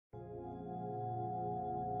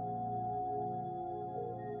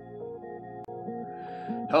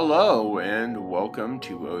Hello and welcome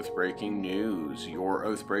to Oathbreaking News, your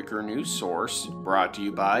Oathbreaker news source, brought to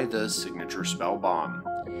you by the Signature Spell Bomb.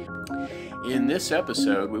 In this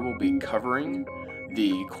episode, we will be covering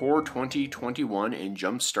the Core 2021 and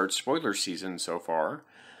Jumpstart spoiler season so far,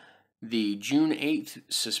 the June 8th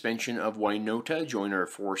suspension of Wynota join our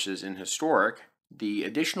forces in Historic, the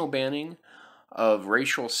additional banning of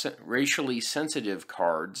racially sensitive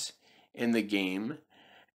cards in the game,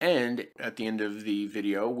 and at the end of the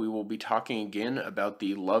video, we will be talking again about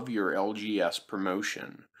the Love Your LGS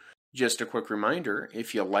promotion. Just a quick reminder,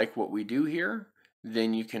 if you like what we do here,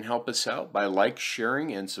 then you can help us out by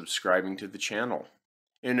sharing, and subscribing to the channel.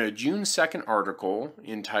 In a June 2nd article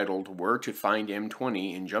entitled Where to Find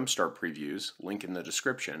M20 in Jumpstart Previews, link in the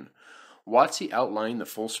description, WOTC outlined the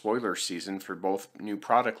full spoiler season for both new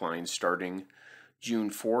product lines starting June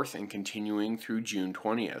 4th and continuing through June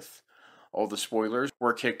 20th. All the spoilers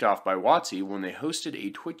were kicked off by WOTC when they hosted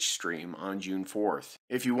a Twitch stream on June 4th.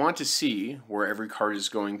 If you want to see where every card is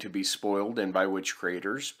going to be spoiled and by which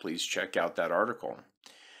creators, please check out that article.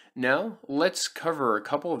 Now, let's cover a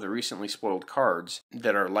couple of the recently spoiled cards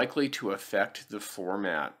that are likely to affect the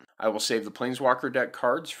format. I will save the Planeswalker deck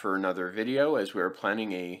cards for another video as we are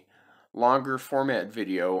planning a longer format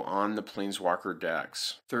video on the Planeswalker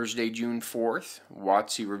decks. Thursday, June 4th,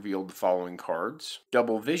 WOTC revealed the following cards.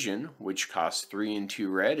 Double Vision, which costs 3 and 2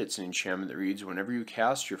 red. It's an enchantment that reads, whenever you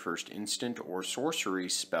cast your first instant or sorcery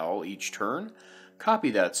spell each turn, copy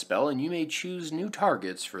that spell and you may choose new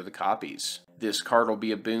targets for the copies. This card will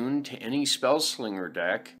be a boon to any Spellslinger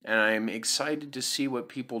deck, and I'm excited to see what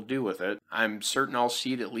people do with it. I'm certain I'll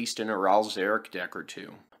see it at least in a Ral Zarek deck or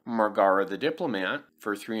two. Margara the Diplomat,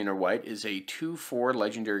 for 3 and a white, is a 2/4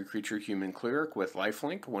 legendary creature human cleric with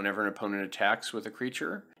lifelink whenever an opponent attacks with a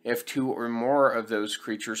creature. If 2 or more of those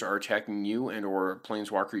creatures are attacking you and or a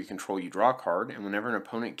planeswalker you control, you draw a card, and whenever an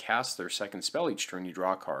opponent casts their second spell each turn, you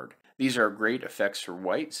draw a card. These are great effects for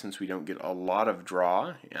white since we don't get a lot of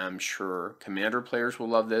draw. I'm sure Commander players will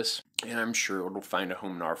love this, and I'm sure it'll find a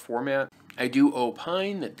home in our format. I do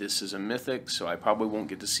opine that this is a Mythic, so I probably won't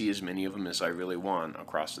get to see as many of them as I really want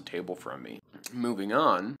across the table from me. Moving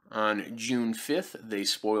on June 5th, they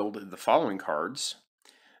spoiled the following cards.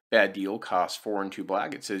 Bad Deal costs 4 and 2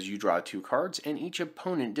 black. It says you draw 2 cards, and each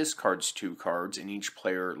opponent discards 2 cards, and each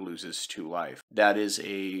player loses 2 life. That is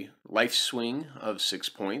a life swing of 6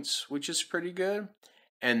 points, which is pretty good.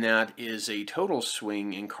 And that is a total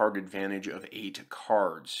swing and card advantage of 8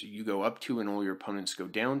 cards. You go up 2 and all your opponents go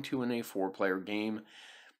down 2 in a 4-player game.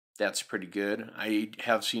 That's pretty good. I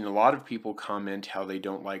have seen a lot of people comment how they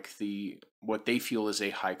don't like what they feel is a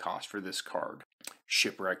high cost for this card.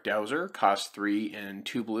 Shipwreck Dowser costs 3 and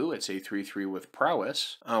 2 blue. It's a 3/3 with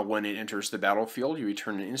prowess. When it enters the battlefield, you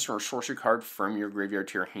return an instant or sorcery card from your graveyard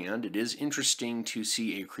to your hand. It is interesting to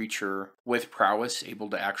see a creature with prowess able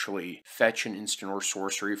to actually fetch an instant or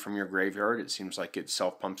sorcery from your graveyard. It seems like it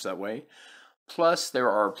self-pumps that way. Plus, there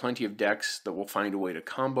are plenty of decks that will find a way to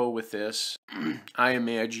combo with this. I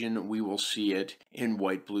imagine we will see it in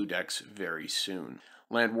white-blue decks very soon.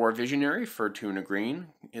 Land War Visionary for 2 and a green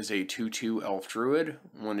is a 2/2 elf druid.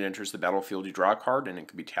 When it enters the battlefield, you draw a card, and it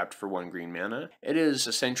can be tapped for 1 green mana. It is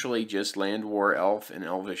essentially just Land War Elf and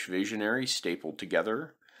Elvish Visionary stapled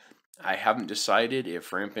together. I haven't decided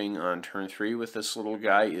if ramping on turn 3 with this little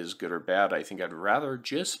guy is good or bad. I think I'd rather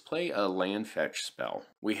just play a land fetch spell.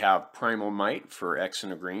 We have Primal Might for X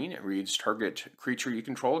and a green. It reads, target creature you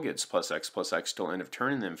control gets +X/+X till end of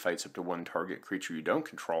turn, and then fights up to 1 target creature you don't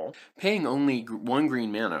control. Paying only 1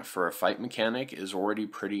 green mana for a fight mechanic is already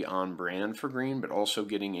pretty on brand for green, but also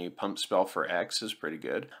getting a pump spell for X is pretty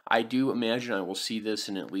good. I do imagine I will see this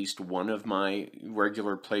in at least one of my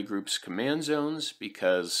regular playgroups command zones,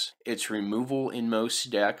 because it's removal in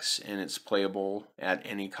most decks, and it's playable at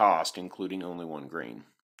any cost, including only 1 green.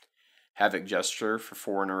 Havoc Jester for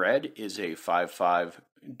 4 and a red is a 5/5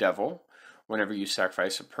 devil. Whenever you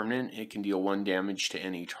sacrifice a permanent, it can deal 1 damage to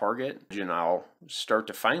any target. And I'll start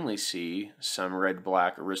to finally see some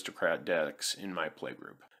red-black aristocrat decks in my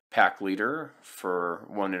playgroup. Pack Leader for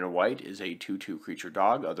 1 and a white is a 2/2 creature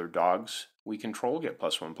dog. Other dogs we control get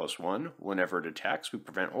 +1/+1. Whenever it attacks, we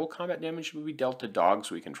prevent all combat damage to be dealt to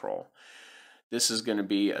dogs we control. This is going to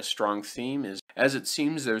be a strong theme, as it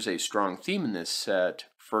seems there's a strong theme in this set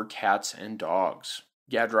for cats and dogs.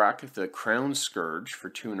 Gadrak the Crown Scourge for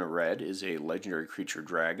 2 and a red is a legendary creature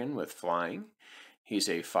dragon with flying. He's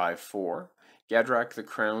a 5/4. Gadrak the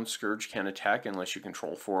Crown Scourge can attack unless you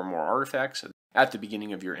control 4 or more artifacts. At the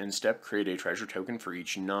beginning of your end step, create a treasure token for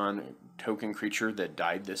each non-token creature that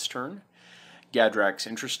died this turn. Gadrak's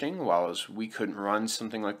interesting. While we couldn't run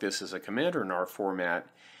something like this as a commander in our format,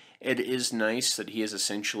 It is nice that he is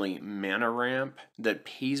essentially mana ramp that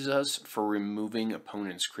pays us for removing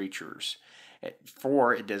opponent's creatures.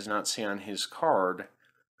 For it does not say on his card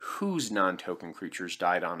whose non-token creatures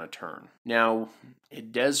died on a turn. Now,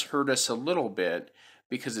 it does hurt us a little bit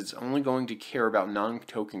because it's only going to care about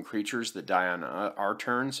non-token creatures that die on our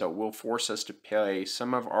turn, so it will force us to pay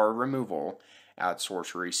some of our removal at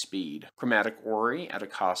sorcery speed. Chromatic Ori at a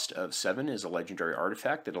cost of 7 is a legendary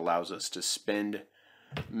artifact that allows us to spend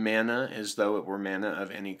mana as though it were mana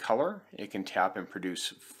of any color. It can tap and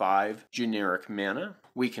produce 5 generic mana.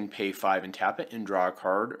 We can pay 5 and tap it and draw a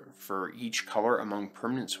card for each color among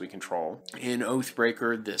permanents we control. In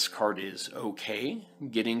Oathbreaker, this card is okay.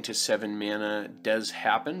 Getting to 7 mana does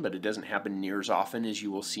happen, but it doesn't happen near as often as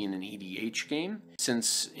you will see in an EDH game.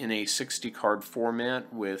 Since in a 60 card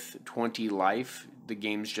format with 20 life, the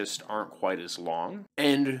games just aren't quite as long.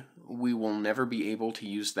 And we will never be able to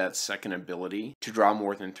use that second ability to draw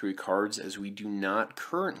more than 3 cards, as we do not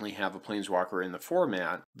currently have a Planeswalker in the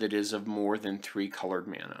format that is of more than 3 colored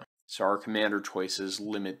mana. So our commander choices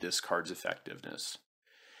limit this card's effectiveness.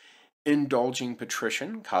 Indulging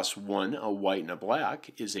Patrician costs 1, a white and a black,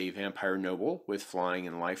 is a vampire noble with flying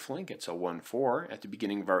and lifelink. It's a 1/4. At the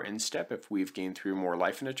beginning of our end step, if we've gained 3 or more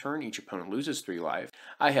life in a turn, each opponent loses 3 life.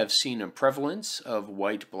 I have seen a prevalence of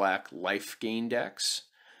white-black life gain decks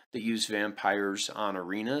that use vampires on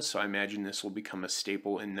Arena, so I imagine this will become a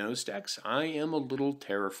staple in those decks. I am a little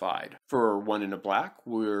terrified. For 1 and a black,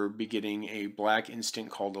 we're getting a black instant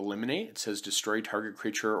called Eliminate. It says destroy target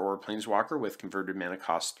creature or planeswalker with converted mana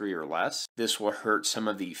cost 3 or less. This will hurt some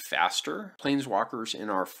of the faster planeswalkers in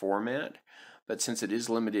our format, but since it is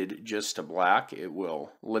limited just to black, it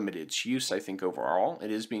will limit its use, I think, overall.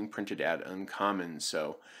 It is being printed at uncommon,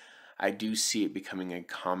 so I do see it becoming a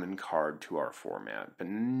common card to our format, but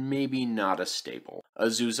maybe not a staple.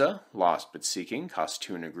 Azusa, Lost But Seeking, costs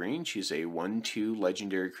 2 and a green. She's a 1/2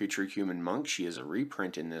 legendary creature human monk. She is a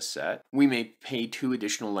reprint in this set. We may pay 2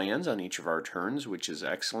 additional lands on each of our turns, which is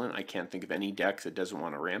excellent. I can't think of any deck that doesn't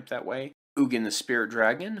want to ramp that way. Ugin the Spirit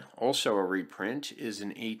Dragon, also a reprint, is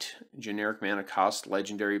an 8 generic mana cost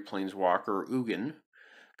legendary planeswalker Ugin.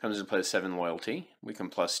 Comes into play 7 loyalty. We can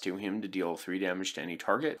 +2 him to deal 3 damage to any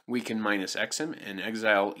target. We can -X him and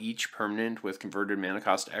exile each permanent with converted mana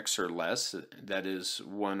cost X or less, that is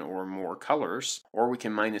 1 or more colors. Or we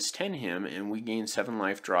can -10 him and we gain 7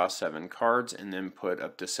 life, draw 7 cards, and then put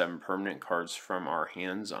up to 7 permanent cards from our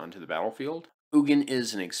hands onto the battlefield. Ugin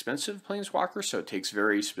is an expensive planeswalker, so it takes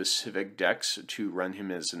very specific decks to run him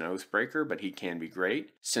as an Oathbreaker, but he can be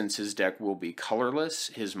great. Since his deck will be colorless,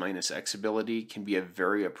 his -X ability can be a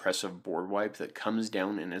very oppressive board wipe that comes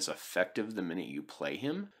down and is effective the minute you play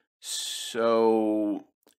him. So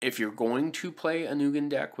if you're going to play an Ugin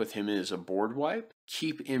deck with him as a board wipe,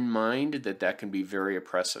 keep in mind that that can be very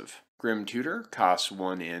oppressive. Grim Tutor costs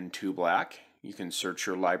 1 and 2 black. You can search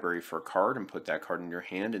your library for a card and put that card in your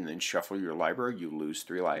hand and then shuffle your library. You lose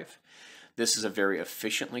 3 life. This is a very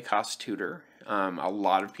efficiently cost tutor. A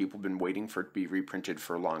lot of people have been waiting for it to be reprinted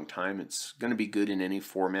for a long time. It's going to be good in any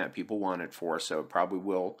format people want it for, so it probably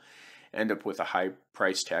will end up with a high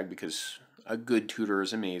price tag because a good tutor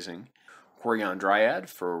is amazing. Quirion Dryad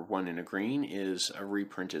for 1 and a green is a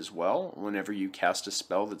reprint as well. Whenever you cast a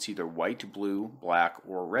spell that's either white, blue, black,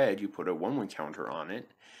 or red, you put a 1/1 counter on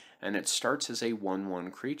it, and it starts as a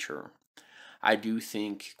 1/1 creature. I do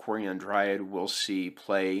think Quirion Dryad will see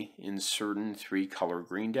play in certain 3-color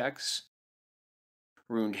green decks.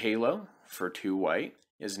 Ruined Halo for 2 white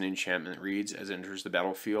is an enchantment that reads, as it enters the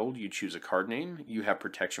battlefield, you choose a card name. You have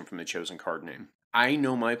protection from the chosen card name. I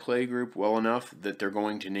know my play group well enough that they're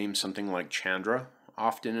going to name something like Chandra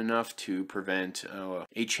often enough to prevent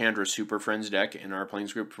a Chandra Super Friends deck in our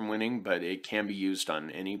Planes group from winning, but it can be used on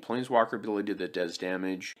any Planeswalker ability that does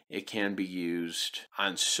damage. It can be used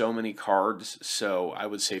on so many cards, so I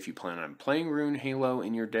would say if you plan on playing Rune Halo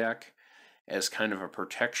in your deck as kind of a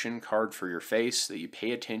protection card for your face, that you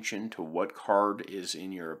pay attention to what card is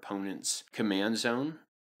in your opponent's command zone.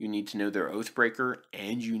 You need to know their Oathbreaker,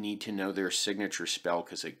 and you need to know their signature spell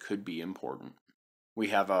because it could be important. We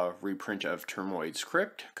have a reprint of Termoid's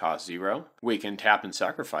Crypt, cost 0. We can tap and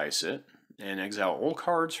sacrifice it, and exile all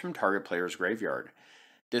cards from target player's graveyard.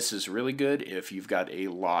 This is really good if you've got a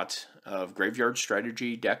lot of graveyard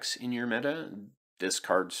strategy decks in your meta. This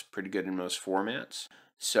card's pretty good in most formats,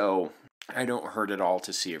 so I don't hurt at all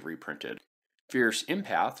to see it reprinted. Fierce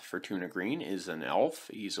Empath for 2 and a green is an elf.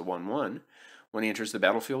 He's a 1/1. When he enters the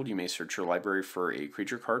battlefield, you may search your library for a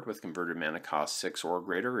creature card with converted mana cost 6 or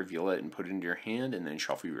greater, reveal it and put it into your hand, and then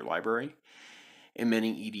shuffle your library. In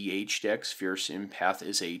many EDH decks, Fierce Empath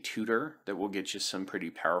is a tutor that will get you some pretty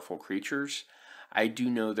powerful creatures. I do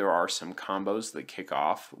know there are some combos that kick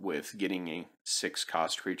off with getting a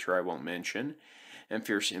 6-cost creature I won't mention, and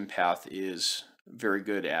Fierce Empath is very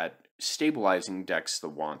good at stabilizing decks that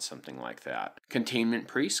want something like that. Containment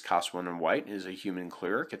Priest costs 1 and white, is a human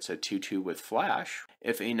cleric. It's a 2/2 with flash.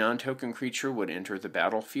 If a non-token creature would enter the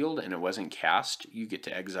battlefield and it wasn't cast, you get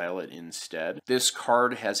to exile it instead. This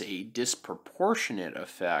card has a disproportionate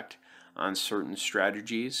effect on certain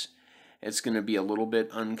strategies. It's going to be a little bit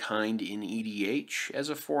unkind in EDH as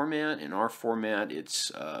a format. In our format,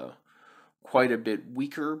 it's quite a bit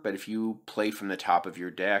weaker, but if you play from the top of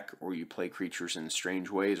your deck or you play creatures in strange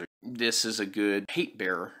ways, this is a good hate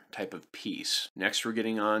bearer type of piece. Next, we're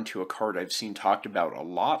getting on to a card I've seen talked about a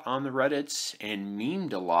lot on the Reddits and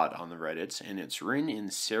memed a lot on the Reddits, and it's Rin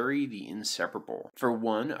and Seri the Inseparable. For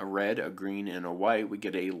 1, a red, a green, and a white, we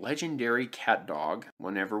get a legendary cat dog.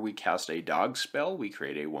 Whenever we cast a dog spell, we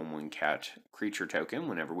create a 1/1 cat creature token.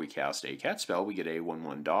 Whenever we cast a cat spell, we get a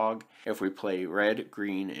 1/1 dog. If we play red,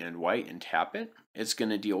 green, and white and tap it, it's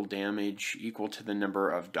going to deal damage equal to the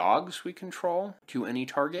number of dogs we control to any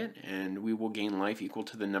target, and we will gain life equal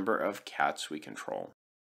to the number of cats we control.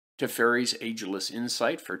 Teferi's Ageless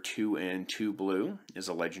Insight for 2 and 2 blue is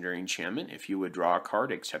a legendary enchantment. If you would draw a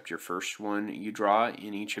card, except your first one you draw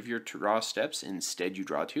in each of your draw steps, instead you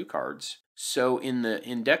draw 2 cards. So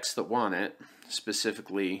in decks that want it,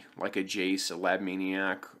 specifically like a Jace, a Lab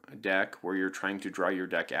Maniac deck where you're trying to draw your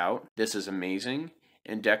deck out, this is amazing.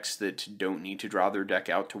 In decks that don't need to draw their deck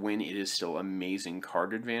out to win, it is still amazing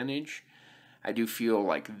card advantage. I do feel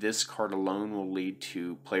like this card alone will lead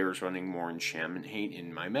to players running more enchantment hate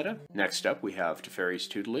in my meta. Next up, we have Teferi's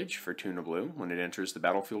Tutelage for 2 and a blue. When it enters the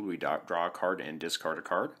battlefield, we draw a card and discard a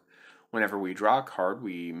card. Whenever we draw a card,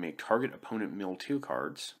 we make target opponent mill 2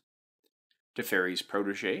 cards. Teferi's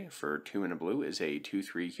Protege for 2 and a blue is a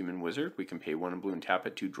 2/3 human wizard. We can pay 1 and blue and tap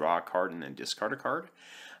it to draw a card and then discard a card.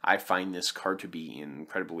 I find this card to be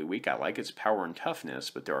incredibly weak. I like its power and toughness,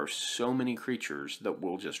 but there are so many creatures that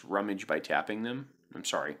will just rummage by tapping them.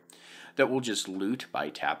 That will just loot by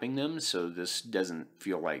tapping them, so this doesn't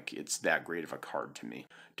feel like it's that great of a card to me.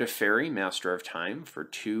 Teferi, Master of Time, for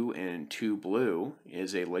 2 and 2 blue,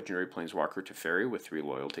 is a legendary planeswalker Teferi with 3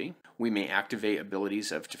 loyalty. We may activate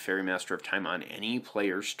abilities of Teferi, Master of Time on any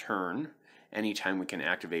player's turn. Anytime we can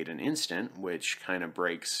activate an instant, which kind of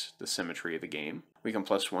breaks the symmetry of the game. We can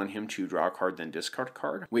 +1 him to draw a card, then discard a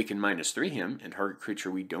card. We can -3 him, and target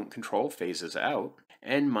creature we don't control phases out.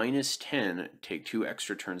 And -10, take 2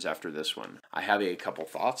 extra turns after this one. I have a couple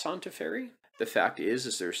thoughts on Teferi. The fact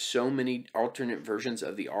is there's so many alternate versions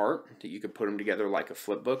of the art that you could put them together like a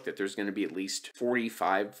flip book that there's going to be at least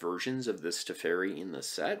 45 versions of this Teferi in the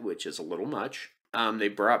set, which is a little much. They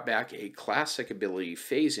brought back a classic ability,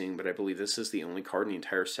 phasing, but I believe this is the only card in the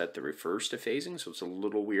entire set that refers to phasing, so it's a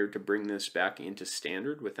little weird to bring this back into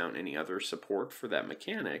standard without any other support for that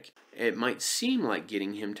mechanic. It might seem like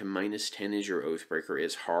getting him to -10 as your Oathbreaker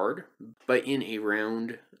is hard, but in a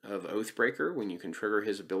round of Oathbreaker, when you can trigger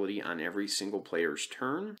his ability on every single player's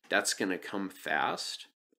turn, that's going to come fast.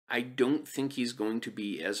 I don't think he's going to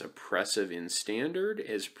be as oppressive in standard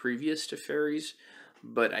as previous Teferis,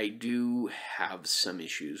 but I do have some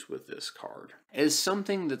issues with this card. As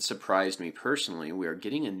something that surprised me personally, we are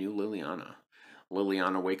getting a new Liliana.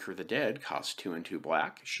 Liliana Waker the Dead costs 2 and 2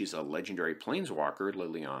 black. She's a legendary planeswalker,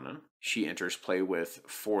 Liliana. She enters play with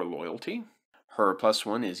 4 loyalty. Her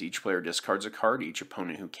 +1 is each player discards a card. Each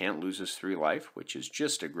opponent who can't loses 3 life, which is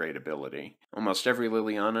just a great ability. Almost every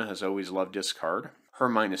Liliana has always loved discard. Her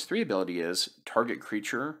 -3 ability is target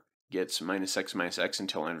creature gets -X/-X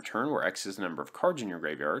until end of turn, where X is the number of cards in your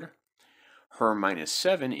graveyard. Her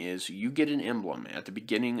 -7 is you get an emblem. At the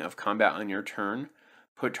beginning of combat on your turn,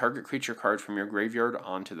 put target creature card from your graveyard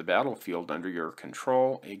onto the battlefield under your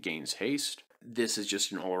control. It gains haste. This is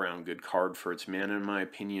just an all-around good card for its mana, in my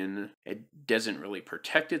opinion. It doesn't really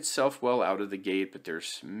protect itself well out of the gate, but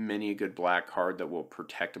there's many a good black card that will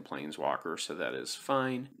protect a planeswalker, so that is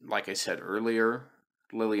fine. Like I said earlier,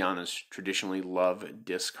 Liliana's traditionally love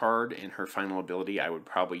discard, and her final ability I would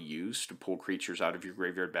probably use to pull creatures out of your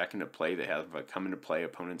graveyard back into play that have a come into play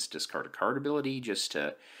opponent's discard a card ability, just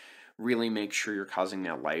to really make sure you're causing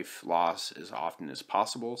that life loss as often as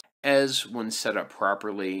possible. As when set up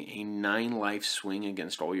properly, a 9 life swing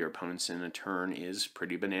against all your opponents in a turn is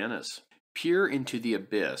pretty bananas. Peer into the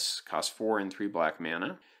Abyss costs 4 and 3 black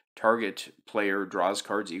mana. Target player draws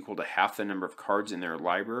cards equal to half the number of cards in their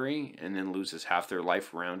library and then loses half their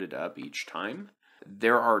life rounded up each time.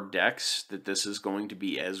 There are decks that this is going to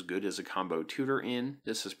be as good as a combo tutor in.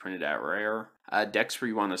 This is printed at rare. Decks where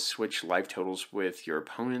you want to switch life totals with your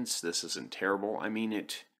opponents, this isn't terrible. I mean,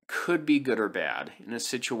 it could be good or bad. In a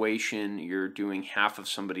situation, you're doing half of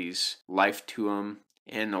somebody's life to them.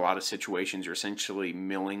 In a lot of situations, you're essentially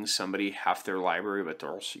milling somebody half their library, but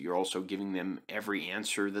you're also giving them every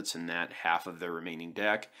answer that's in that half of their remaining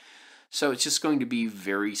deck. So it's just going to be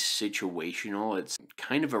very situational. It's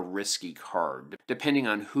kind of a risky card, depending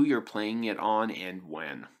on who you're playing it on and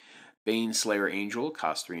when. Baneslayer Angel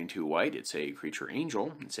costs 3 and 2 white. It's a creature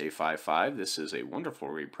angel. It's a 5/5. This is a wonderful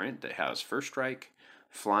reprint that has First Strike,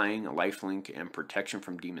 Flying, Lifelink, and Protection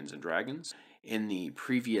from Demons and Dragons. In the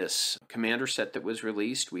previous Commander set that was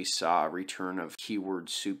released, we saw a return of keyword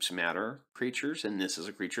Soups Matter creatures, and this is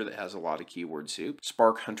a creature that has a lot of keyword soup.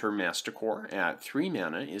 Spark Hunter Masticore at 3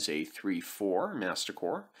 mana is a 3/4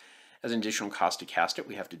 Masticore. As an additional cost to cast it,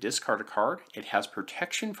 we have to discard a card. It has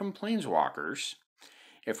protection from Planeswalkers.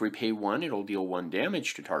 If we pay 1, it'll deal 1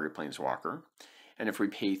 damage to target Planeswalker. And if we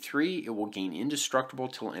pay 3, it will gain Indestructible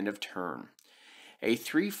till end of turn. A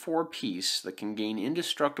 3/4 piece that can gain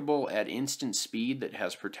Indestructible at instant speed that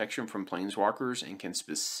has protection from Planeswalkers and can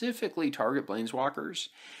specifically target Planeswalkers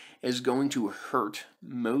is going to hurt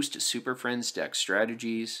most Super Friends deck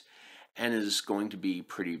strategies and is going to be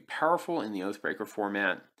pretty powerful in the Oathbreaker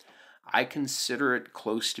format. I consider it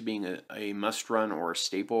close to being a must-run or a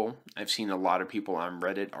staple. I've seen a lot of people on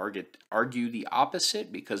Reddit argue the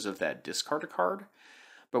opposite because of that discard a card.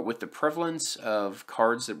 But with the prevalence of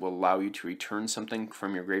cards that will allow you to return something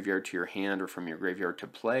from your graveyard to your hand or from your graveyard to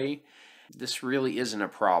play, this really isn't a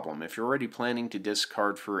problem. If you're already planning to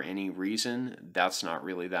discard for any reason, that's not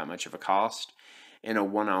really that much of a cost. In a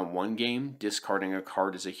one-on-one game, discarding a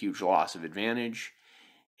card is a huge loss of advantage.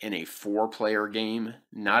 In a 4-player game,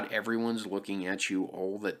 not everyone's looking at you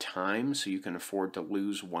all the time, so you can afford to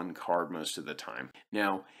lose 1 card most of the time.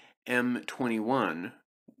 Now, M21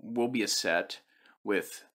 will be a set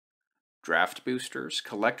with draft boosters,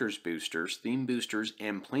 collector's boosters, theme boosters,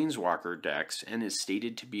 and planeswalker decks, and is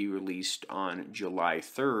stated to be released on July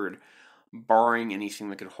 3rd, barring anything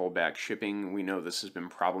that could hold back shipping. We know this has been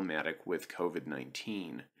problematic with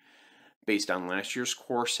COVID-19. Based on last year's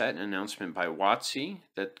core set announcement by WOTC,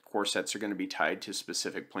 that core sets are going to be tied to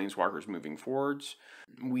specific planeswalkers moving forwards.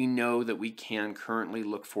 We know that we can currently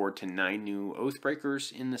look forward to 9 new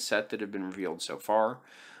Oathbreakers in the set that have been revealed so far,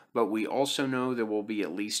 but we also know there will be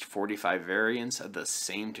at least 45 variants of the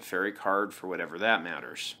same Teferi card for whatever that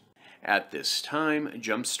matters. At this time,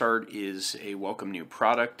 Jumpstart is a welcome new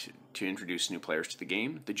product to introduce new players to the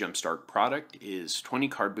game. The Jumpstart product is 20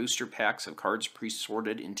 card booster packs of cards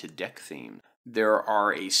pre-sorted into deck themes. There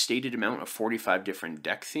are a stated amount of 45 different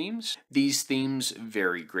deck themes. These themes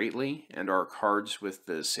vary greatly and are cards with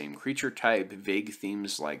the same creature type, vague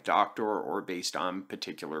themes like Doctor, or based on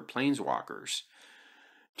particular planeswalkers.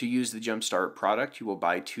 To use the Jumpstart product, you will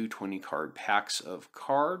buy 2 20-card packs of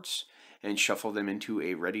cards and shuffle them into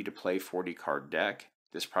a ready-to-play 40-card deck.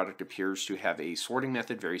 This product appears to have a sorting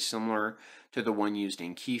method very similar to the one used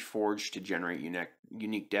in Keyforge to generate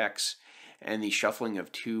unique decks, and the shuffling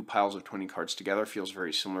of 2 piles of 20 cards together feels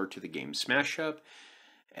very similar to the game Smash Up,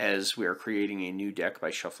 as we are creating a new deck by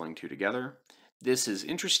shuffling 2 together. This is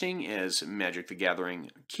interesting as Magic the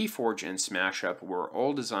Gathering, Keyforge, and Smash Up were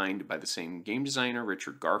all designed by the same game designer,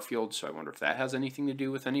 Richard Garfield, so I wonder if that has anything to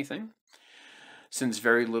do with anything. Since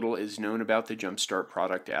very little is known about the Jumpstart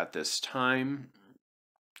product at this time,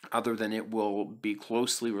 other than it will be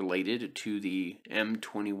closely related to the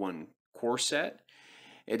M21 core set,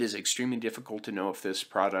 it is extremely difficult to know if this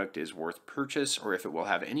product is worth purchase or if it will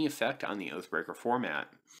have any effect on the Oathbreaker format.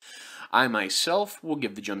 I myself will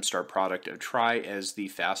give the Jumpstart product a try, as the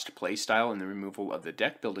fast playstyle and the removal of the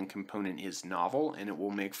deck building component is novel, and it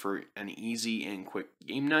will make for an easy and quick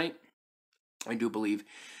game night. I do believe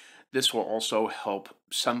this will also help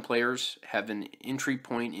some players have an entry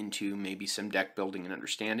point into maybe some deck building and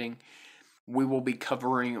understanding. We will be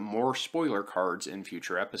covering more spoiler cards in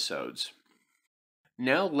future episodes.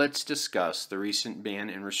 Now let's discuss the recent ban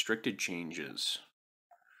and restricted changes.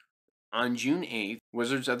 On June 8th,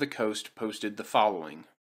 Wizards of the Coast posted the following.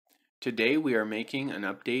 Today we are making an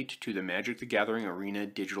update to the Magic the Gathering Arena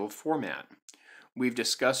digital format. We've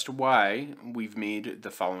discussed why we've made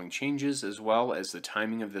the following changes, as well as the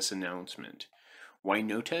timing of this announcement.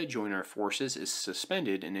 Wynota Join Our Forces is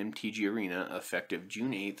suspended in MTG Arena effective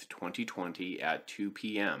June 8th, 2020 at 2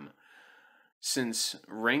 p.m. Since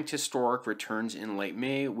Ranked Historic returns in late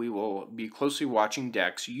May, we will be closely watching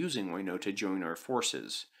decks using Wynota Join Our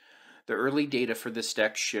Forces. The early data for this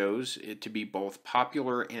deck shows it to be both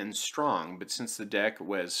popular and strong, but since the deck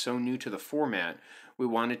was so new to the format, we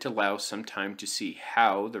wanted to allow some time to see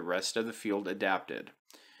how the rest of the field adapted.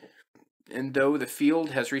 And though the field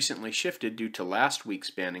has recently shifted due to last week's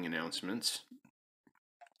banning announcements,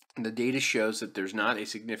 the data shows that there's not a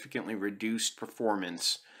significantly reduced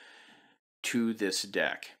performance to this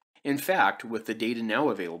deck. In fact, with the data now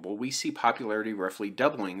available, we see popularity roughly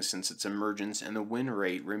doubling since its emergence and the win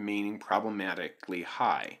rate remaining problematically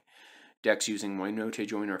high. Decks using Wino to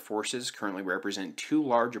join our forces currently represent too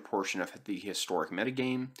large a portion of the historic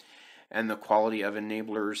metagame, and the quality of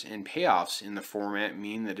enablers and payoffs in the format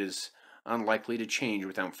mean that it is unlikely to change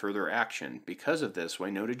without further action. Because of this,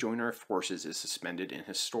 Wino to join our forces is suspended in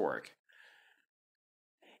historic.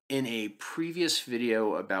 In a previous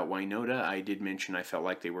video about Wynota, I did mention I felt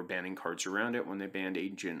like they were banning cards around it when they banned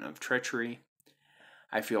Agent of Treachery.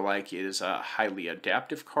 I feel like it is a highly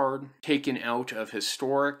adaptive card. Taken out of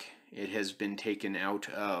Historic, it has been taken out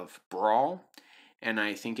of Brawl, and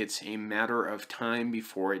I think it's a matter of time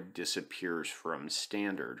before it disappears from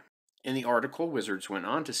Standard. In the article, Wizards went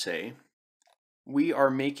on to say, "We are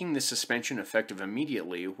making the suspension effective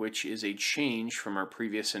immediately, which is a change from our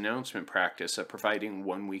previous announcement practice of providing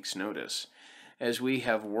 1 week's notice. As we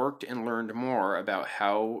have worked and learned more about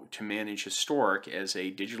how to manage Historic as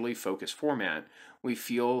a digitally focused format, we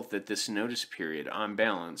feel that this notice period, on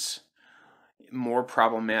balance, more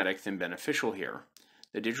problematic than beneficial here.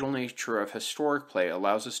 The digital nature of Historic play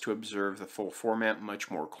allows us to observe the full format much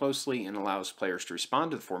more closely and allows players to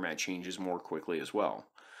respond to the format changes more quickly as well.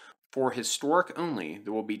 For Historic only,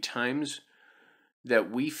 there will be times that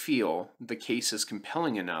we feel the case is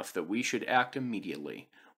compelling enough that we should act immediately,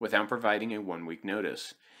 without providing a 1 week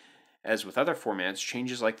notice. As with other formats,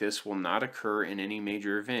 changes like this will not occur in any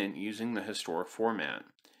major event using the Historic format.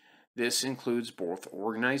 This includes both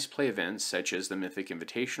organized play events such as the Mythic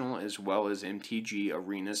Invitational as well as MTG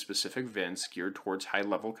Arena specific events geared towards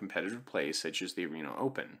high-level competitive play such as the Arena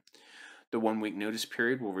Open. The 1 week notice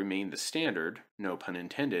period will remain the standard, no pun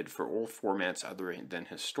intended, for all formats other than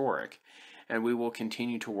Historic, and we will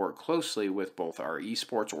continue to work closely with both our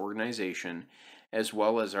esports organization as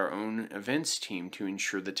well as our own events team to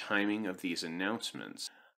ensure the timing of these announcements."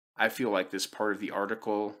 I feel like this part of the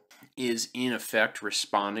article is in effect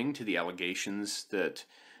responding to the allegations that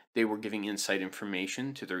they were giving inside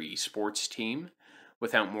information to their esports team.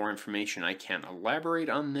 Without more information, I can't elaborate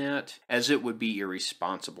on that, as it would be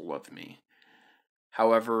irresponsible of me.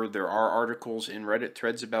 However, there are articles in Reddit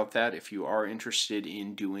threads about that if you are interested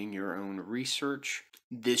in doing your own research.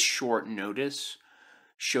 This short notice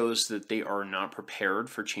shows that they are not prepared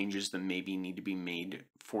for changes that maybe need to be made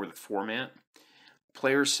for the format.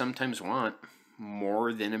 Players sometimes want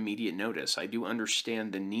more than immediate notice. I do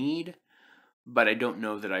understand the need, but I don't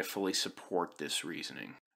know that I fully support this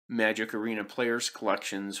reasoning. Magic Arena players'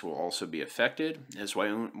 collections will also be affected, as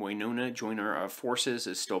Wynonna Join Our Forces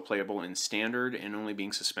is still playable in Standard and only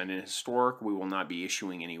being suspended in Historic. We will not be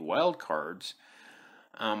issuing any wild cards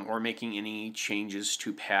or making any changes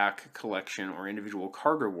to pack, collection, or individual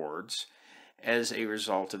card rewards as a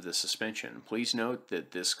result of the suspension. Please note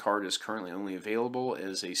that this card is currently only available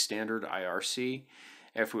as a standard IRC.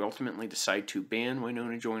 If we ultimately decide to ban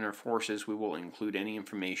Wynonna Join Our Forces, we will include any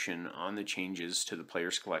information on the changes to the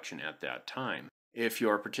player's collection at that time. If you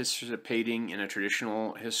are participating in a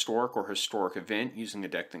traditional Historic or Historic event using a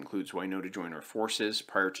deck that includes Wynonna Join Our Forces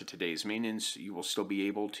prior to today's maintenance, you will still be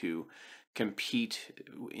able to compete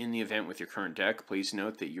in the event with your current deck. Please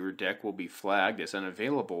note that your deck will be flagged as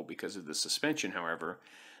unavailable because of the suspension. However,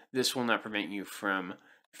 this will not prevent you from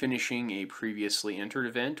finishing a previously entered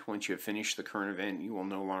event. Once you have finished the current event, you will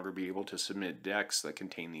no longer be able to submit decks that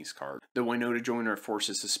contain these cards. The Wynonna Join Our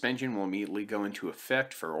Forces suspension will immediately go into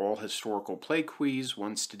effect for all historical play quees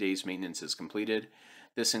once today's maintenance is completed.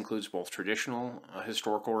 This includes both traditional,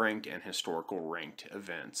 historical ranked, and historical ranked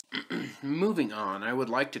events. Moving on, I would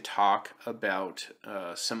like to talk about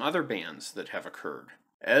some other bans that have occurred.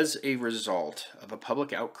 As a result of a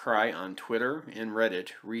public outcry on Twitter and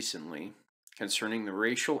Reddit recently concerning the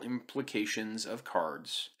racial implications of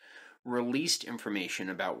cards, released information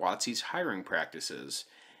about WOTC's hiring practices,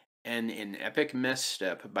 and an epic mess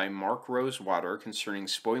step by Mark Rosewater concerning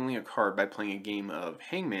spoiling a card by playing a game of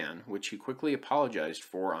Hangman, which he quickly apologized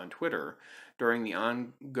for on Twitter during the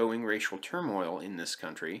ongoing racial turmoil in this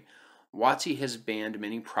country, WOTC has banned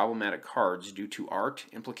many problematic cards due to art,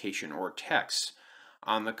 implication, or text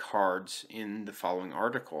on the cards in the following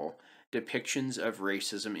article, Depictions of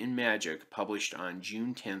Racism in Magic, published on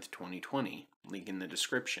June 10th, 2020. Link in the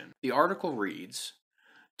description. The article reads,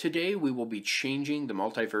 "Today we will be changing the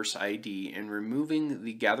Multiverse ID and removing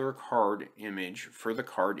the Gather Card image for the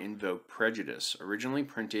card Invoke Prejudice, originally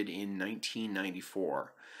printed in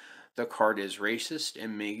 1994. The card is racist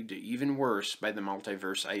and made even worse by the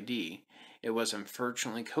Multiverse ID. It was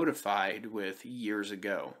unfortunately codified with years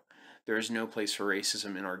ago. There is no place for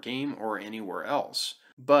racism in our game or anywhere else.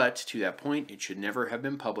 But to that point, it should never have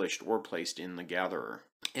been published or placed in the Gatherer.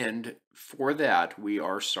 And for that, we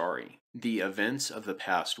are sorry. The events of the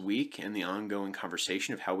past week and the ongoing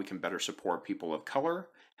conversation of how we can better support people of color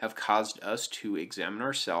have caused us to examine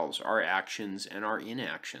ourselves, our actions, and our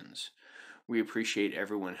inactions. We appreciate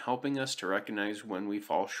everyone helping us to recognize when we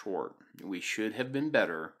fall short. We should have been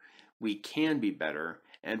better, we can be better,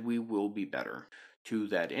 and we will be better. To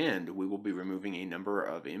that end, we will be removing a number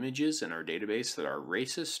of images in our database that are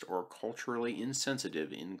racist or culturally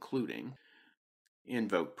insensitive, including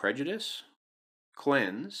Invoke Prejudice,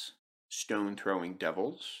 Cleanse, Stone-Throwing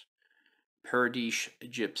Devils, Paradise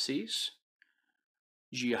Gypsies,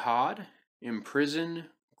 Jihad, Imprison,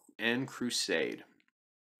 and Crusade.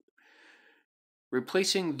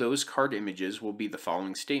 Replacing those card images will be the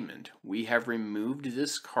following statement. We have removed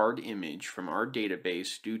this card image from our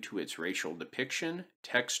database due to its racial depiction,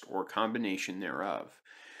 text, or combination thereof.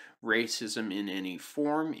 Racism in any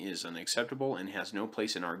form is unacceptable and has no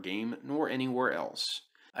place in our game nor anywhere else.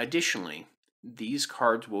 Additionally, these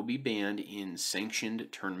cards will be banned in sanctioned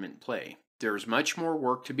tournament play. There is much more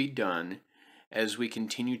work to be done as we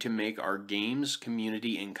continue to make our games,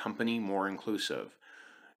 community, and company more inclusive.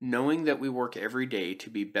 Knowing that we work every day to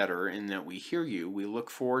be better and that we hear you, we look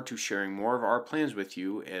forward to sharing more of our plans with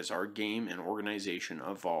you as our game and organization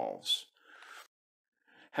evolves.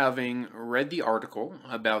 Having read the article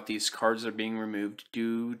about these cards that are being removed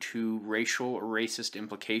due to racial or racist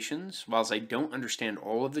implications, whilst I don't understand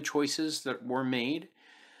all of the choices that were made,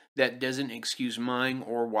 that doesn't excuse mine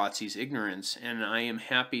or WOTC's ignorance, and I am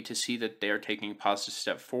happy to see that they are taking a positive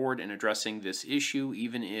step forward in addressing this issue,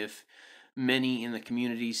 even if many in the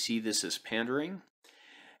community see this as pandering.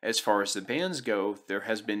 As far as the bans go, there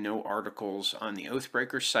has been no articles on the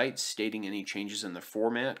Oathbreaker site stating any changes in the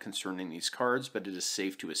format concerning these cards, but it is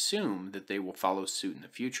safe to assume that they will follow suit in the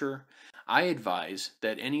future. I advise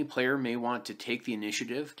that any player may want to take the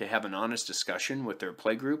initiative to have an honest discussion with their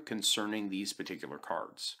playgroup concerning these particular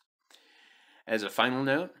cards. As a final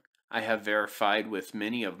note, I have verified with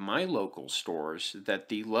many of my local stores that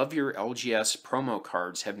the Love Your LGS promo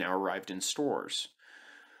cards have now arrived in stores.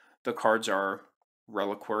 The cards are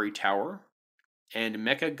Reliquary Tower and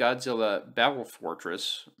Mecha Godzilla Battle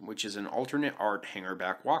Fortress, which is an alternate art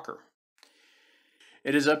hangerback walker.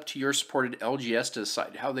 It is up to your supported LGS to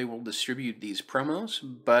decide how they will distribute these promos,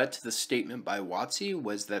 but the statement by WOTC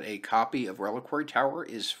was that a copy of Reliquary Tower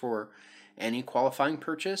is for any qualifying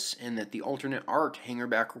purchase, and that the alternate art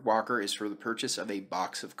hangerback walker is for the purchase of a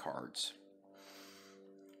box of cards.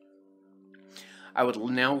 I would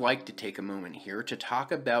now like to take a moment here to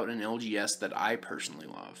talk about an LGS that I personally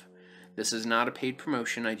love. This is not a paid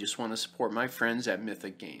promotion, I just want to support my friends at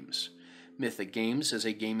Mythic Games. Mythic Games is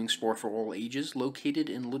a gaming store for all ages located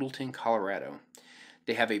in Littleton, Colorado.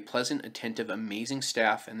 They have a pleasant, attentive, amazing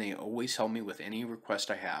staff, and they always help me with any request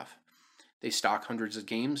I have. They stock hundreds of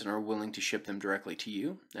games and are willing to ship them directly to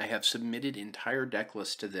you. I have submitted entire deck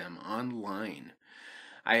lists to them online.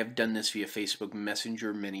 I have done this via Facebook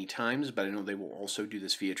Messenger many times, but I know they will also do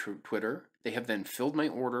this via Twitter. They have then filled my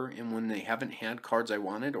order, and when they haven't had cards I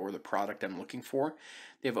wanted or the product I'm looking for,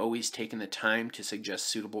 they have always taken the time to suggest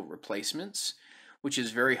suitable replacements, which is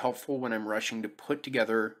very helpful when I'm rushing to put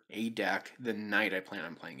together a deck the night I plan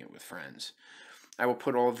on playing it with friends. I will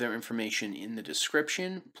put all of their information in the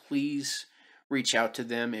description. Please reach out to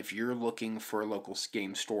them if you're looking for a local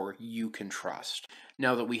game store you can trust.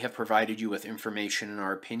 Now that we have provided you with information and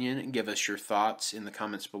our opinion, give us your thoughts in the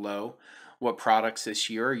comments below. What products this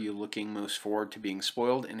year are you looking most forward to being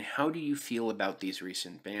spoiled, and how do you feel about these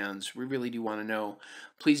recent bans? We really do want to know.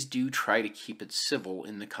 Please do try to keep it civil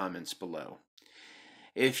in the comments below.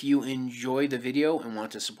 If you enjoy the video and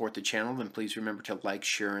want to support the channel, then please remember to like,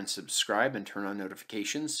 share, and subscribe, and turn on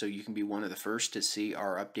notifications so you can be one of the first to see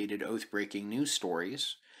our updated Oathbreaking news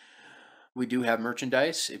stories. We do have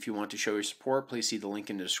merchandise. If you want to show your support, please see the link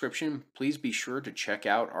in the description. Please be sure to check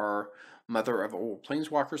out our Mother of Old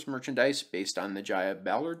Planeswalkers merchandise based on the Jaya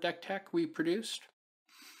Ballard deck tech we produced.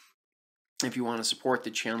 If you want to support the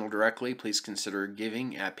channel directly, please consider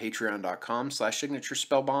giving at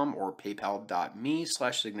patreon.com/signaturesspellbomb or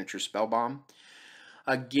paypal.me/signaturesspellbomb.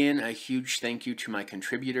 Again, a huge thank you to my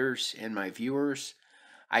contributors and my viewers.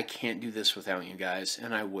 I can't do this without you guys,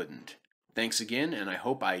 and I wouldn't. Thanks again, and I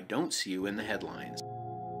hope I don't see you in the headlines.